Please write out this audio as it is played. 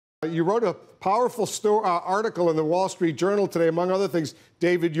You wrote a powerful article in the Wall Street Journal today. Among other things,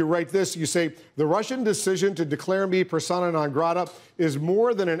 David, you write this. You say, the Russian decision to declare me persona non grata is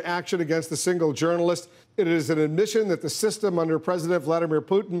more than an action against a single journalist. It is an admission that the system under President Vladimir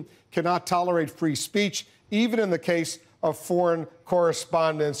Putin cannot tolerate free speech, even in the case of foreign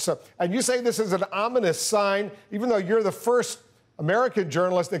correspondents. And you say this is an ominous sign, even though you're the first American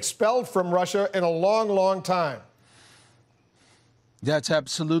journalist expelled from Russia in a long, long time. That's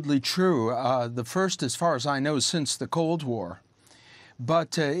absolutely true. The first, as far as I know, since the Cold War.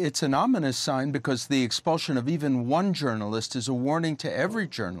 But it's an ominous sign because the expulsion of even one journalist is a warning to every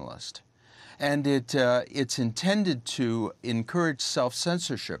journalist. And it's intended to encourage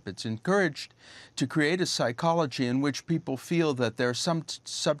self-censorship. It's encouraged to create a psychology in which people feel that there are some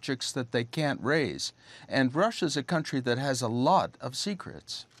subjects that they can't raise. And Russia's a country that has a lot of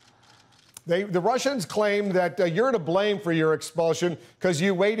secrets. The Russians claim that you're to blame for your expulsion because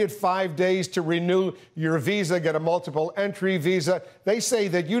you waited 5 days to renew your visa, get a multiple entry visa. They say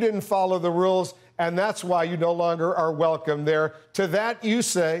that you didn't follow the rules, and that's why you no longer are welcome there. To that, you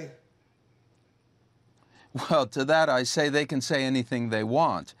say? Well, to that I say they can say anything they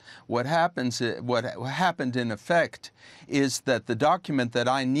want. What happened in effect is that the document that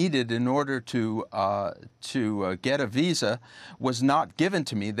I needed in order to get a visa was not given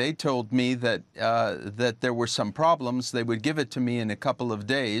to me. They told me that that there were some problems. They would give it to me in a couple of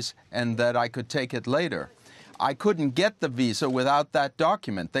days and that I could take it later. I couldn't get the visa without that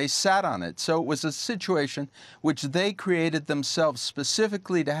document. They sat on it. So it was a situation which they created themselves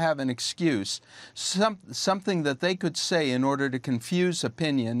specifically to have an excuse, something that they could say in order to confuse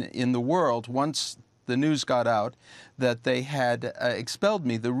opinion in the world once the news got out that they had expelled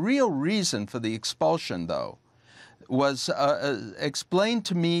me. The real reason for the expulsion, though, was explained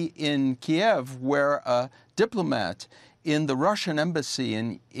to me in Kiev, where a diplomat in the Russian embassy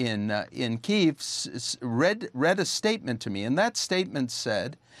in Kyiv read a statement to me, and that statement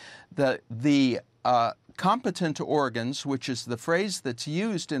said that the competent organs, which is the phrase that's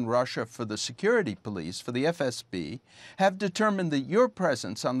used in Russia for the security police, for the FSB, have determined that your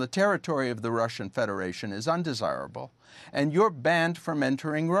presence on the territory of the Russian Federation is undesirable, and you're banned from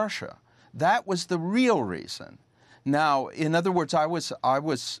entering Russia. That was the real reason. Now, in other words, I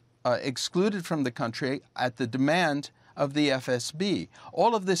was excluded from the country at the demand of the FSB.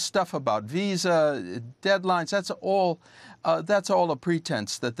 All of this stuff about visa, deadlines, that's all a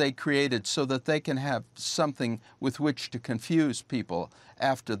pretense that they created so that they can have something with which to confuse people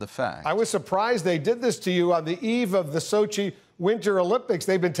after the fact. I was surprised they did this to you on the eve of the Sochi Winter Olympics.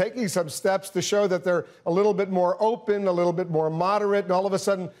 They've been taking some steps to show that they're a little bit more open, a little bit more moderate, and all of a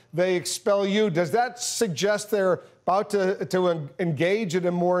sudden they expel you. Does that suggest they're about to engage in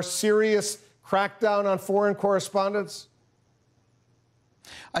a more serious crackdown on foreign correspondence?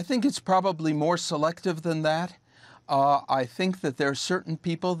 I think it's probably more selective than that. I think that there are certain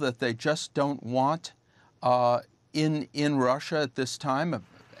people that they just don't want in Russia at this time.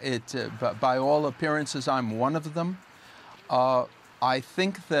 By all appearances, I'm one of them. I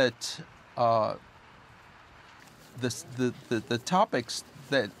think that the topics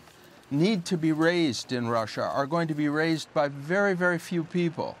that need to be raised in Russia are going to be raised by very, very few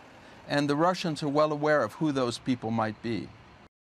people. And the Russians are well aware of who those people might be.